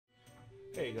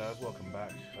Hey guys, welcome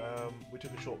back. We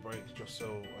took a short break just so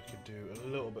I could do a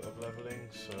little bit of leveling,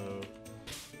 so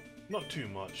not too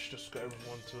much, just got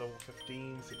everyone to level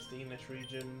 15, 16-ish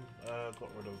region, got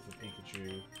rid of the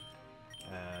Pikachu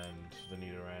and the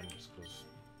Nidoran just because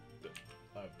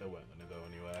they weren't going to go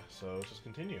anywhere, so let's just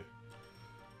continue.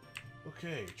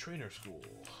 Okay, Trainer School.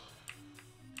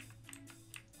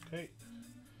 Okay,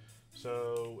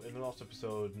 so in the last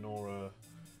episode Nora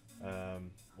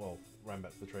well, ran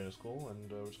back to the trainer school, and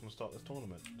we're just going to start this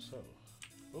tournament. So,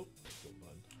 oh, good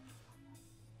button.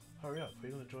 Hurry up, are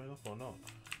you going to join up or not?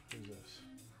 Who's this?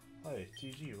 Hi,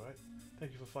 TG, right?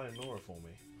 Thank you for finding Nora for me.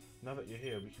 Now that you're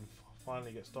here, we can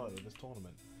finally get started with this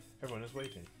tournament. Everyone is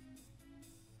waiting.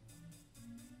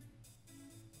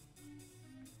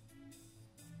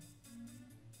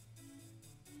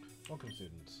 Welcome,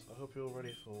 students. I hope you're all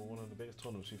ready for one of the biggest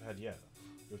tournaments we've had yet.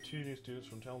 We have two new students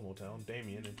from Telmore Town,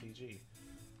 Damien and TG.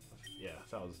 Yeah,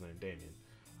 that was his name, Damien.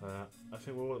 I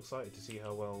think we're all excited to see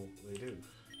how well they do.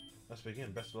 Let's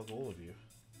begin. Best of luck to all of you.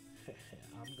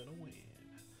 I'm gonna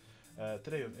win.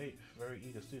 Today we have 8 very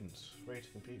eager students, ready to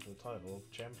compete for the title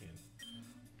of champion.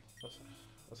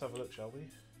 Let's have a look, shall we?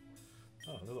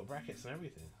 Oh, they've got brackets and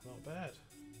everything. Not bad.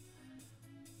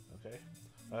 Okay.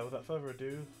 Without further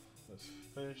ado, let's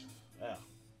finish.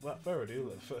 Without further ado,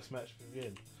 let the first match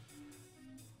begin.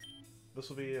 This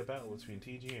will be a battle between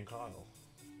TG and Kyle.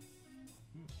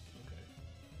 Okay.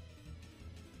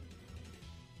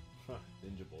 Huh,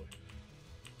 Ninja Boy.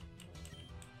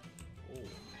 Oh.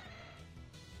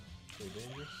 So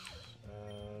dangerous.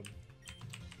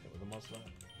 Hit with a mud slap.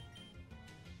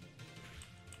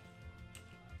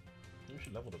 Maybe we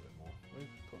should level it a bit more. Maybe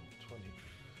put on 20.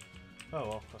 Oh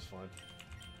well, that's fine.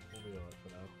 We'll be alright for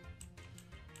now.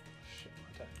 Shit,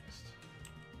 my attack missed.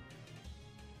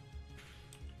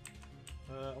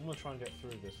 I'm going to try and get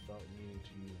through this without needing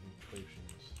to use any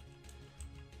potions.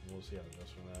 And we'll see how it goes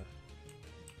from there.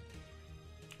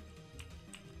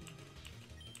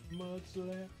 Mud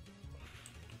slap.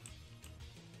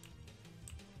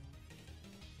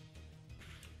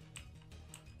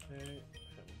 Okay, hit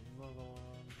another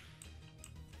one.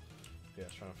 Okay,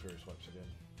 let's try and Fury Swipes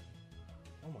again.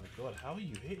 Oh my god, how are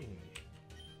you hitting me?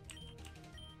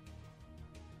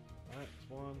 Alright, it's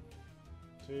 1,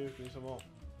 2, give me some more.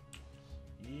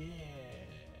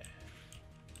 Yeah!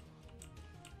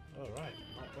 Alright,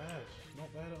 not bad. Not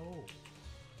bad at all.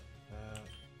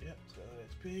 Yep, let's get that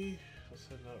XP. Let's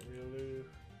send out Riolu.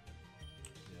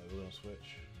 Yeah, we're gonna switch.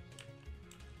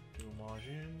 Do a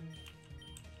margin.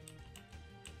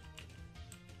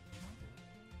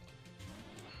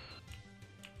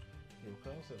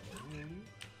 Riolu.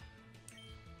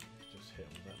 Just hit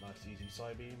him with that nice easy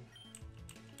side beam.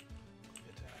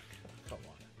 Quick attack. Come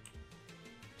on.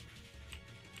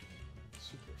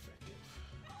 Super effective.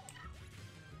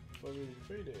 Fully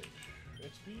faded.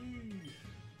 XP.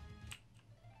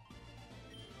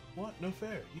 What? No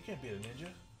fair. You can't beat a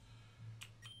ninja.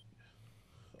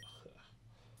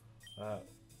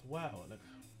 Wow.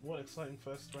 What an exciting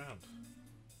first round.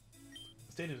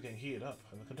 The stadium is getting heated up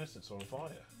and the contestants are on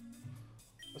fire.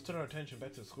 Let's turn our attention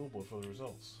back to the scoreboard for the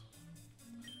results.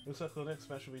 Looks like the next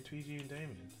match will be TG and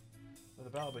Damien. Let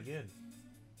the battle begin.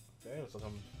 Okay, looks like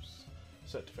I'm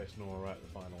set to face Nora right at the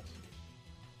finals.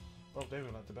 Well,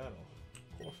 Damien like the battle.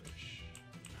 Corfish.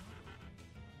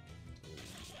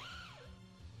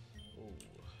 Ooh.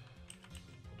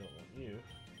 I don't want you.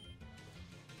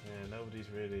 And nobody's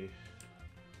really...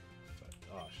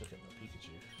 Oh, I should get my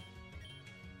Pikachu.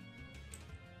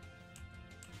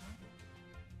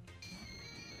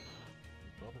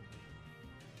 Probably.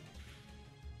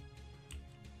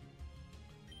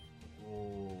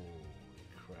 Oh,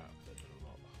 crap, that did a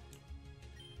lot.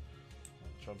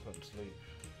 I'll try and put him to sleep.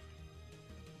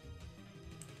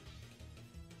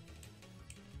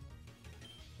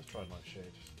 Let's try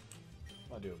Nightshade.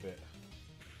 Might do a bit.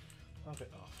 Okay,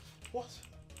 oh, what?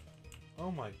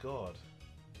 Oh my god.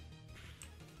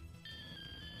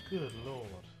 Good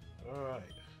lord.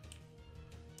 Alright.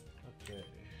 Okay.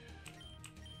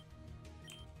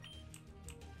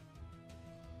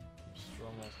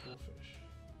 Strong as Goldfish.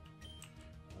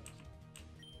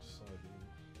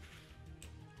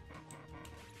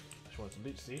 I wanted to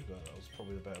Leech Seed, but that was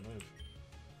probably the better move.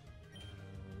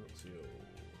 Luxio.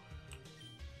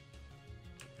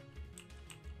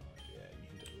 Yeah, you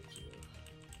can do Luxio.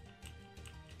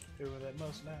 Here with that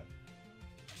Mud Snap.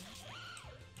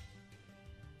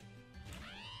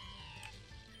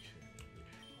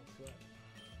 What's that?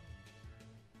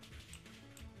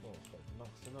 Oh, like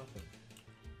next to nothing.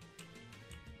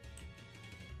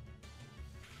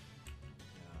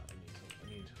 Yeah, I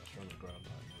need a stronger ground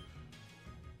type move.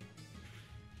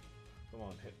 Come Come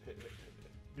on, hit.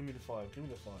 Give me the 5, give me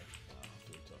the 5. Ah,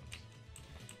 3 times.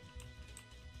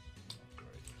 Oh,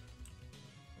 great.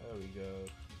 There we go.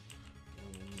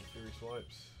 Fury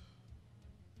swipes.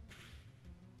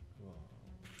 Come on.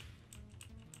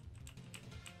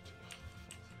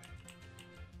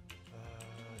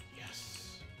 Yes!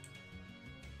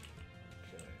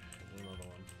 Okay, another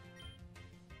one.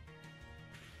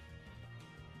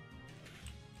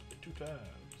 2 times.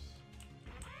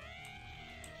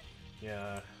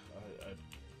 Yeah, I'd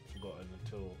forgotten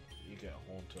until you get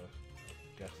a Haunter.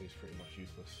 Ghastly's pretty much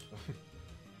useless.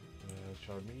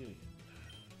 Charmeleon.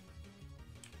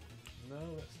 No,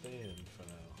 let's stay in for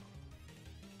now.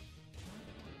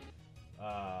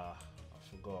 Ah, I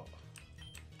forgot.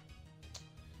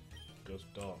 Goes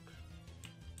dark.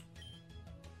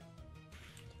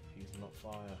 He's not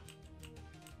fire.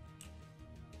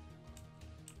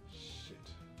 Shit.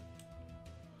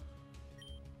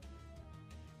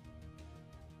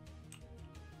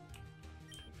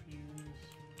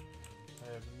 Confused. I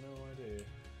have no idea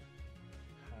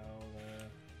how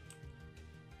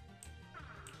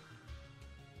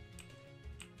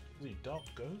Was he Dark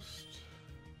Ghost?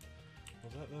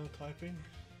 Was that the typing?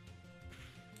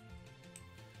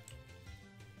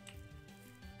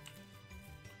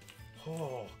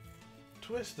 Oh,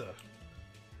 Twister!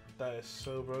 That is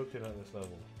so broken at this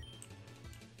level.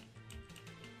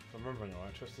 If I'm remembering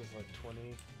right, Twister's like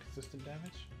 20 consistent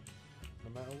damage,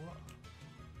 no matter what.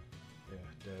 Yeah,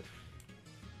 dead.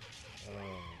 Oh my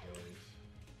days.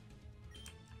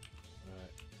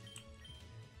 Alright.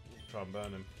 Try and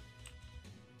burn him.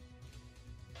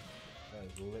 That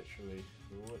is literally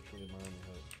my only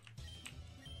hope.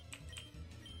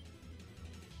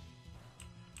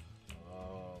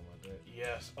 Oh my god.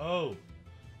 Yes! Oh!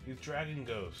 He's Dragon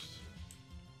Ghost.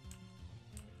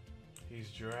 He's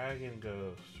Dragon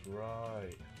Ghost,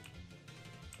 right.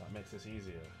 That makes this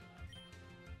easier,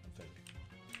 I think.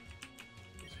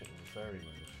 Just hit with a fairy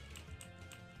move.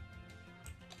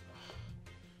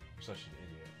 I'm such an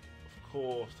idiot. Of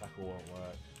course tackle won't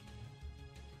work.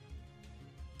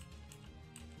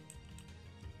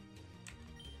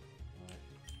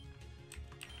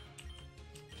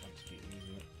 Time to keep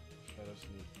using it. Shadow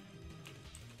Sneak.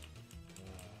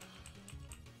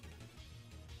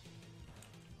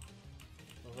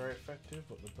 Not very effective,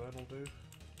 but the burn will do.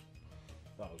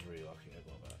 That was really lucky, I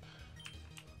got that.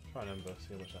 Try and remember,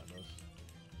 see how much that does.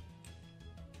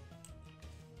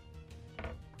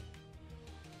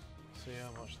 See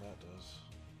how much that does.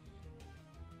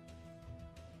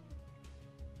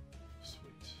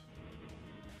 Sweet.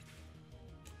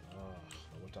 Ah,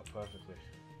 that worked out perfectly.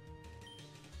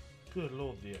 Good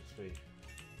lord, the XP.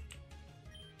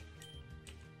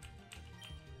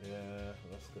 Yeah,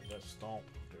 let's stomp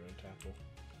during tackle.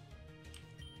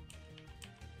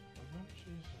 How much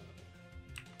is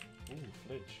that? Ooh,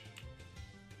 flinch.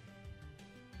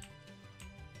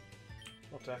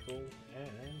 I'll tackle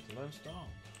and learn stomp.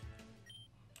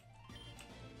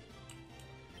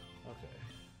 Okay.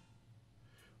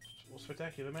 What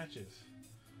spectacular matches.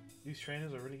 These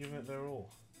trainers are really giving it their all.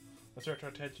 Let's direct our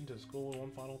attention to the score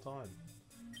one final time.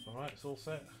 Alright, it's all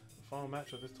set. The final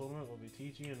match of this tournament will be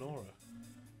TG and Nora.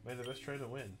 May the best trainer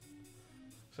win.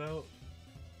 So,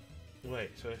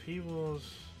 wait, so if he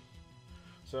was...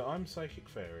 So I'm Psychic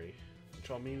Fairy,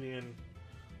 Charmeleon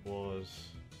was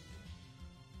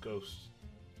Ghost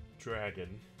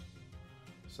Dragon,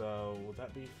 so would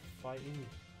that be fighting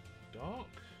Dark?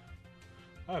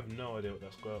 I have no idea what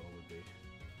that Squirtle would be.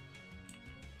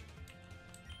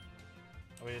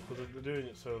 I mean, because they're doing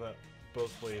it so that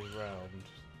both ways round,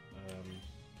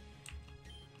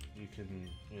 you can,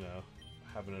 you know,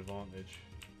 have an advantage.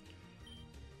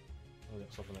 I'll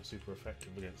get something that's super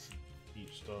effective against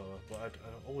each star, but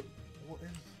I wouldn't. What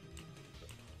is?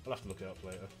 I'll have to look it up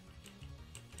later.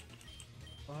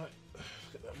 Alright,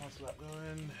 let's get that muscle up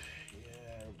going.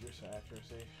 Yeah, reduce that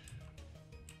accuracy.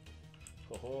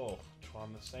 Oh,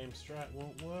 trying the same strat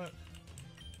won't work.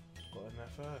 Got in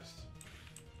there first.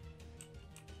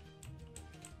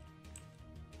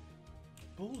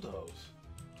 Bulldoze?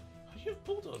 How do you have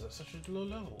Bulldoze at such a low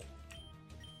level?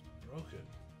 Broken.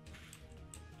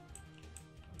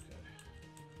 Okay.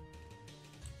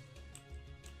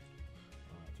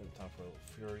 Alright, I think time for a little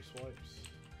Fury swipes.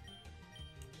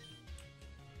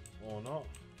 Or not.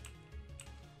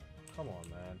 Come on,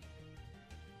 man.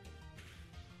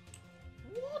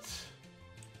 What?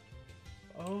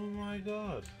 Oh my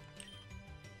god.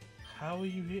 How are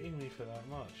you hitting me for that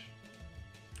much?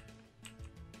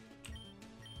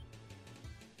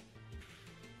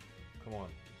 Come on.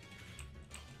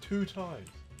 2 times.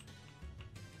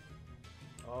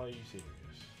 Are you serious?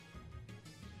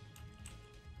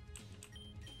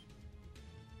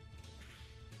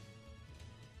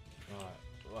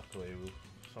 luckily we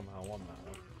somehow won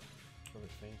that one. Probably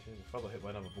fainted. If I got hit by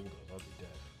another bulldog, I'd be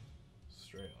dead.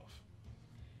 Straight off.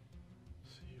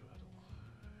 Sea Battle.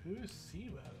 Who is Sea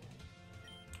Battle?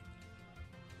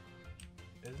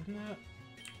 Isn't that?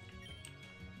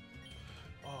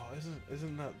 Oh,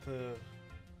 isn't that the?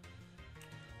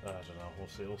 I don't know. We'll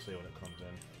see. We'll see when it comes in.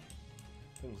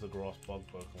 I think it was the grass bug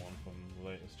Pokemon from the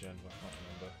latest gen, but I can't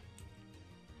remember.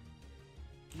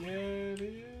 Yeah, it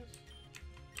is.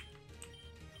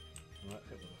 Right,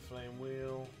 hit with a flame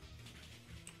wheel.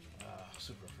 Ah,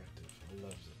 super effective. I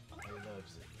loves it. I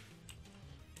loves it.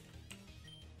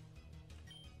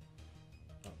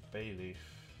 Oh, Bayleaf.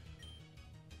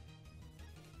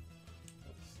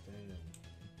 Let's stay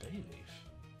in Bayleaf.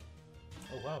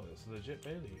 Oh wow, it's a legit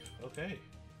Bayleaf. Okay.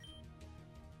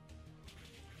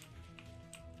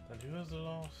 And who has the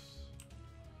last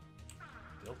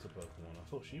Delta Pokemon? I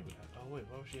thought she would have. Oh wait,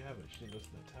 why would she have it? She didn't go to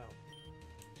the town.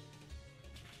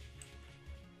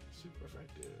 Super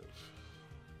effective.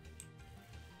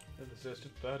 And it says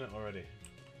just burn it already.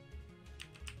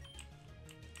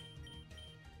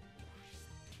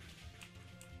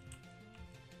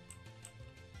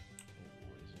 Oh,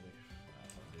 easily.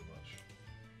 That's not too much.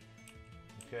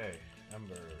 Okay,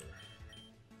 Ember.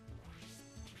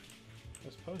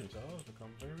 This Ponytail has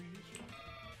become very useful.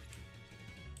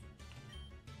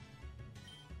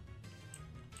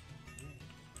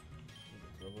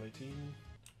 Level 18.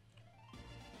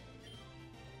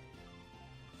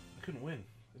 I couldn't win.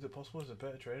 Is it possible as a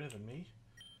better trainer than me?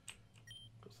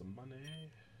 Got some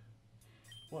money.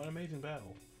 What an amazing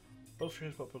battle. Both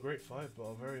trainers put up a great fight, but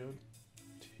our very own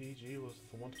TG was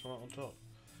the one to come out on top.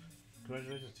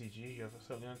 Congratulations TG, you have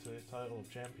certainly earned today's title of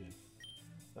champion.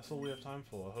 That's all we have time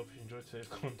for. I hope you enjoyed today's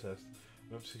contest.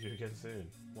 We hope to see you again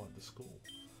soon. What, at the school?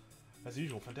 As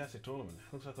usual, fantastic tournament.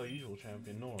 Looks like our usual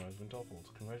champion Nora has been toppled.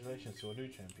 Congratulations to our new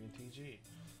champion TG.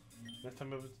 Next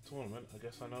time we have a tournament, I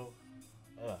guess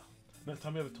Next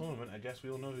time we have a tournament, I guess we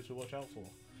all know who to watch out for.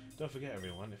 Don't forget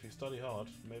everyone, if you study hard,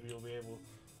 maybe you'll be able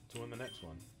to win the next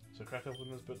one. So crack open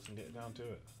those books and get down to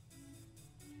it.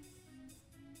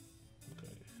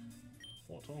 Okay.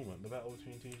 What tournament? The battle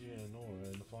between TG and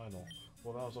Nora in the final.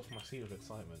 Well, that was off my seat of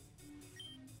excitement.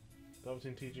 The battle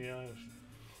between TG and I was...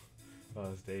 Oh,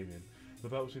 that's Damien. The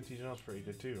battle between TG and I was pretty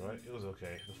good too, right? It was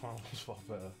okay. The final was far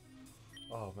better.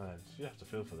 Oh man, you have to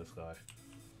feel for this guy.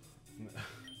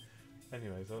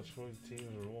 Anyways, I'll show you the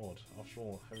team's reward. After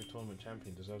all, every tournament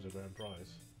champion deserves a grand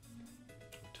prize.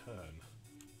 Return.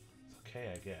 It's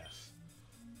okay, I guess.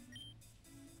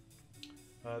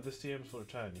 This TM's for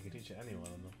return. You can teach it anyone,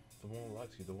 and the more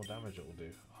likely, the more damage it will do.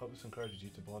 I hope this encourages you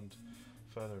to bond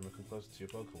further and become closer to your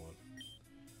Pokemon.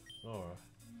 Nora,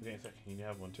 forget a second, you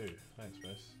have one too. Thanks,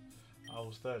 miss. I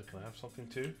was third. Can I have something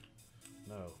too?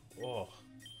 No. Oh,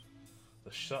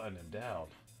 they're shutting him down.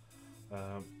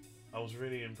 I was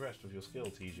really impressed with your skill,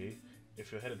 TG.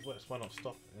 If you're headed west, why not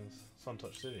stop in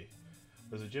Suntouched City?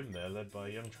 There's a gym there led by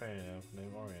a young trainer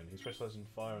named Orion. He specializes in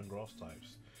fire and grass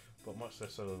types, but much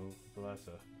less so the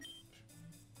latter.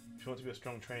 If you want to be a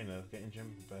strong trainer, getting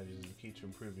gym badges is the key to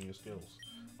improving your skills.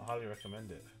 I highly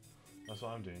recommend it. That's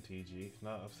what I'm doing, TG.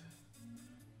 Now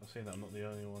I've seen that I'm not the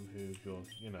only one who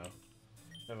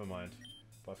never mind.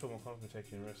 But I feel more confident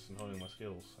taking risks and honing my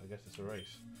skills. I guess it's a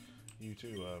race. You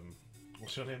too,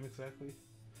 what's your name exactly?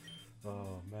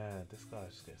 Oh man, this guy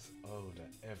just gets owned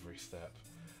at every step.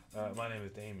 My name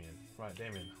is Damien. Right,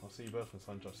 Damien, I'll see you both in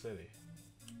Suntouched City.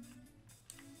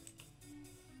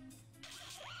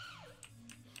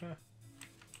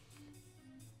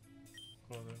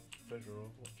 Well, the pleasure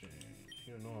of watching.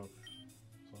 You and Nora,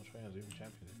 so our trainers, even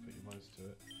champions, put your minds to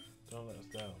it. Don't let us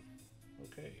down.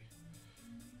 Okay.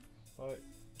 Right.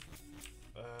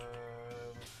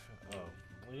 Oh,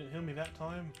 you didn't heal me that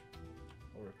time?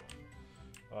 Or rip off.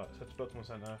 Alright, let's head to Pokemon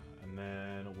Center, and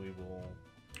then we will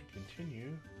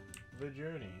continue the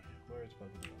journey. Where is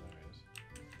Pokemon Center? There it is.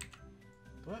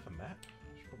 Do I have a map? I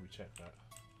should probably check that.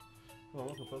 Oh,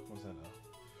 welcome to Pokemon Center.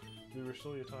 We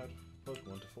restore your tired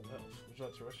Pokemon to full health. Would you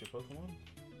like to rest your Pokemon?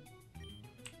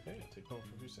 Okay, I'll take home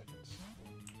for a few seconds.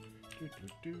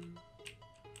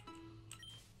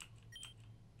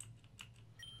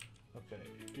 Okay,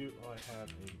 do I have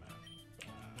a map?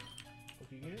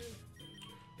 Okay,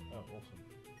 yeah. Oh, awesome.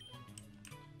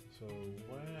 So,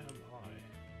 where am I?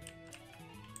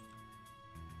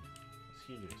 It's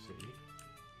Helio City.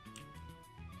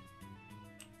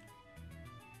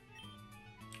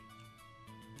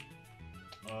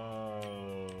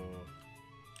 Oh,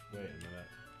 wait a minute.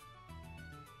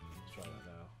 Let's try that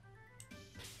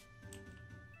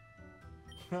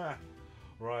now.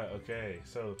 Right, okay,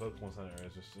 so the Pokemon Center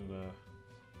is just in a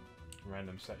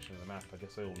random section of the map. I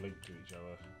guess they all link to each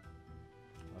other.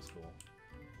 That's cool.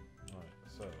 Right,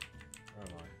 so, where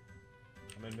am I?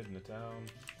 I'm in Midland Town.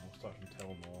 I'll start from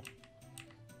Telmore.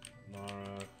 Nara,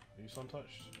 are you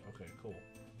Suntouched? Okay, cool.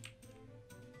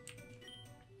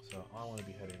 So I want to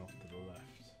be heading off to the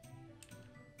left.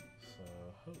 So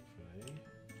hopefully,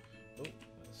 oh,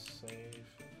 let's save.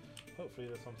 Hopefully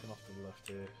there's something off to the left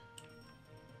here.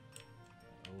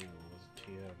 Oh, there's a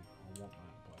TM. I want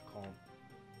that, but I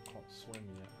can't swim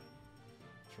yet.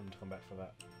 For him to come back for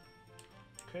that.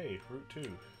 Okay, Route 2.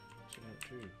 Route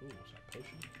 2. Ooh, what's that?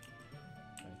 Potion?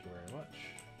 Thank you very much.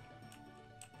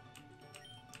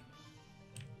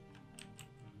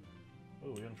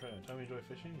 Oh, you're on train. Tell me you enjoy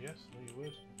fishing? Yes, no you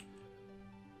would.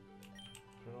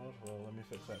 Well, let me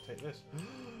fix that. Take this.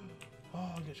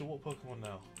 Oh, I'll get your water Pokemon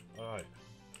now. Alright.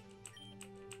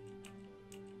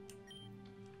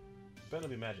 Better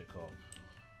be Magikarp.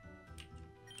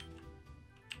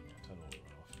 I'll turn all that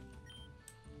off.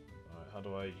 Alright, how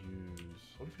do I use...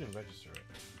 What if you didn't register it?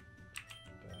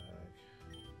 Bag.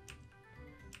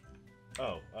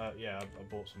 Oh, yeah, I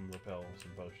bought some repel,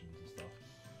 some potions and stuff.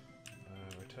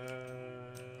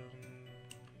 Return...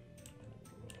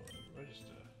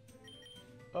 register.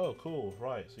 Oh, cool,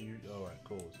 right, so you... Alright,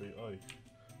 cool, so you... Oh,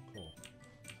 cool.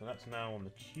 So that's now on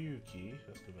the Q key.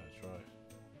 Let's give that a try.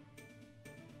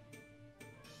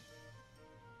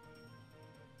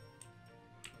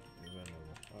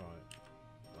 Alright.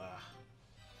 Ah.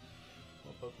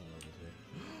 What Pokemon is here?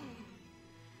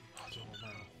 Oh, I don't know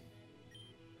now.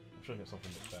 I'm sure I get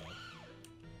something that's better.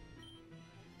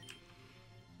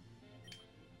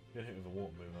 You're gonna hit me with a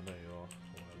water move, I know you are.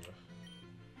 Whatever.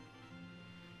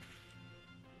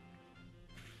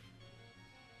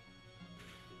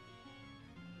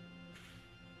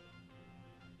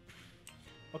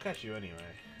 I'll catch you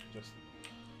anyway. Just...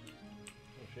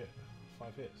 Oh shit.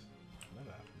 5 hits.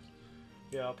 Never happens.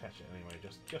 Yeah, I'll catch it anyway,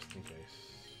 just in case.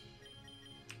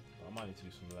 But I might need to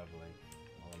do some leveling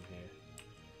while I'm here.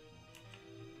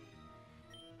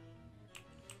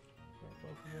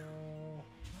 Pokemon.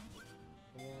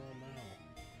 Come on now.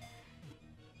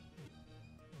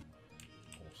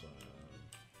 Awesome.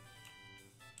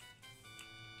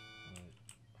 Right.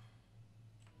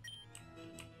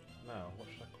 Now, what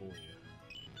should I call you?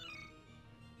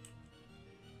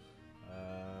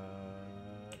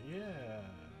 Yeah.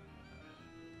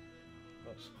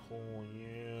 Let's call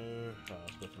you... Oh,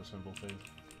 let's go for the simple thing.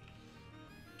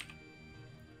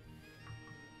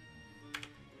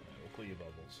 We'll call you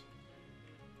Bubbles.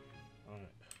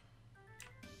 Alright.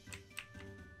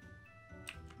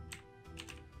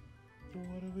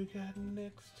 What do we got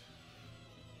next?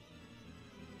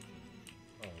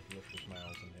 Oh, delicious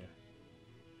mouths in here.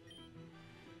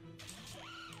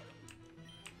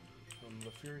 The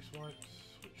Fury Swipes,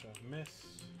 which I've missed.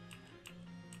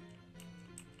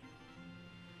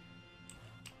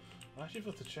 I actually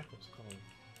forgot to check what kind of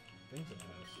things it has.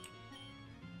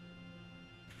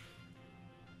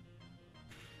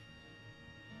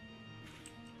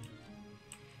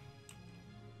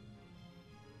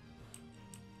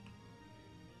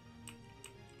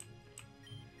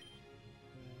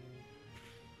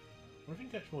 I wonder if you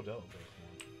can catch more Delta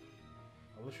Pokemon.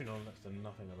 I literally know next to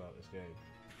nothing about this game.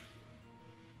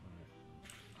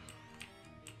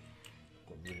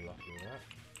 Got really lucky with that.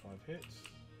 5 hits.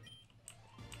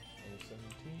 Level 17.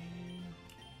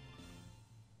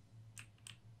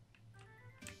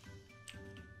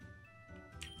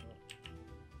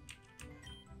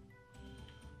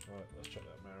 Right, let's check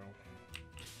that barrel.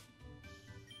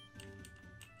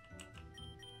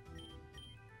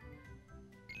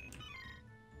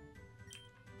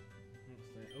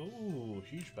 Ooh,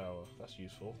 huge power. That's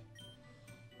useful.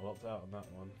 I locked out on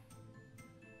that one.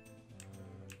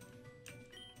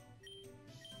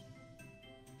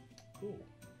 Cool.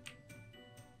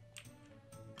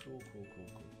 Cool.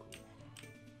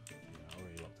 Yeah, I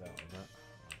already locked out on that.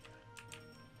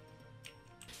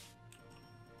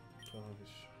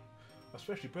 I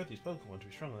especially bred these Pokemon to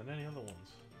be stronger than any other ones.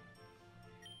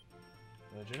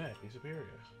 They're genetically superior.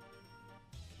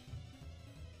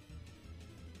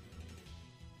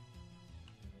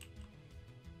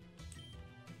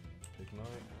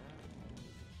 Ignite.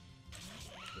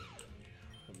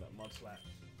 And that mud slap.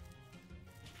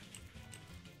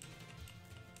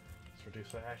 Let's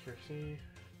reduce that accuracy.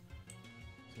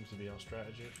 Seems to be our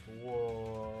strategy.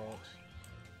 What?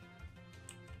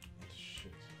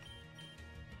 Shit.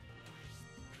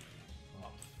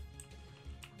 Oh.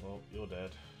 Well, you're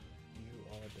dead. You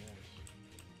are dead.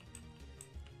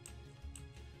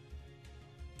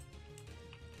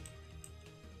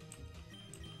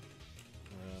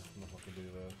 Nothing I can do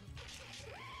there.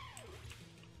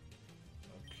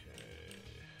 Okay.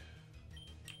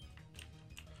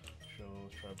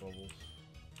 let's try bubbles.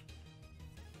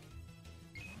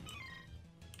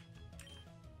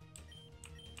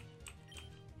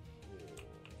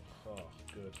 Oh,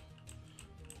 good.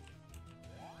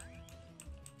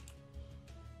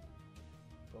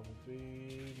 Bubble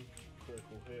beam,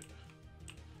 critical hit.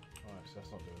 Alright, so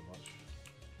that's not doing much.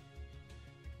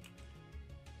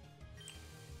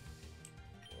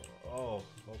 Oh,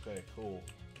 okay, cool.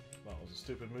 That was a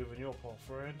stupid move on your part,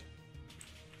 friend.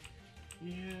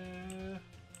 Yeah.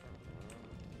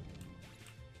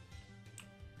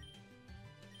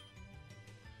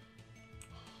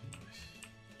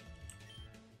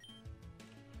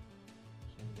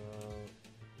 Send out.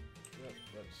 Yep,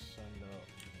 let's send out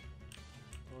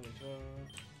Ponyta.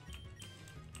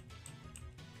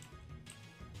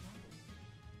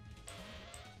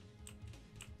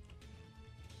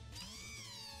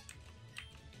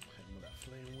 Hit him with that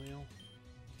flame wheel.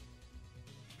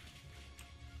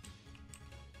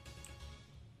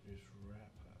 Use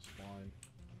wrap, that's fine.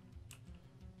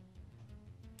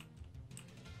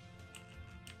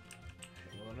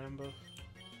 Hit with an ember.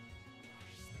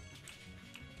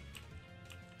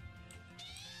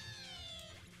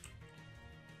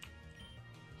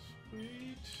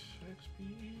 Sweet XP.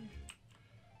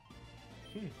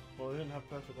 Well, I didn't have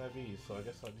perfect IVs, so I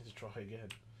guess I need to try again.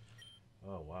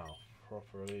 Oh wow,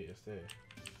 proper elitist there.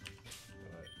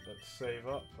 Alright, let's save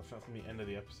up. I think that's going to be the end of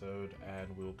the episode,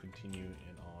 and we'll continue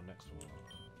in our next one.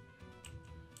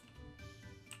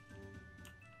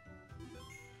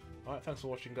 Alright, thanks for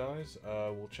watching, guys.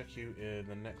 We'll check you in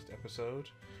the next episode.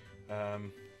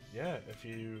 Yeah, if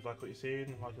you like what you're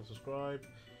seeing, like and subscribe.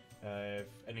 If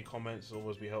any comments will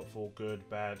always be helpful, good,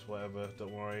 bad, whatever,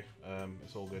 don't worry.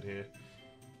 It's all good here.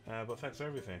 But thanks for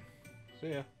everything.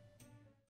 See ya.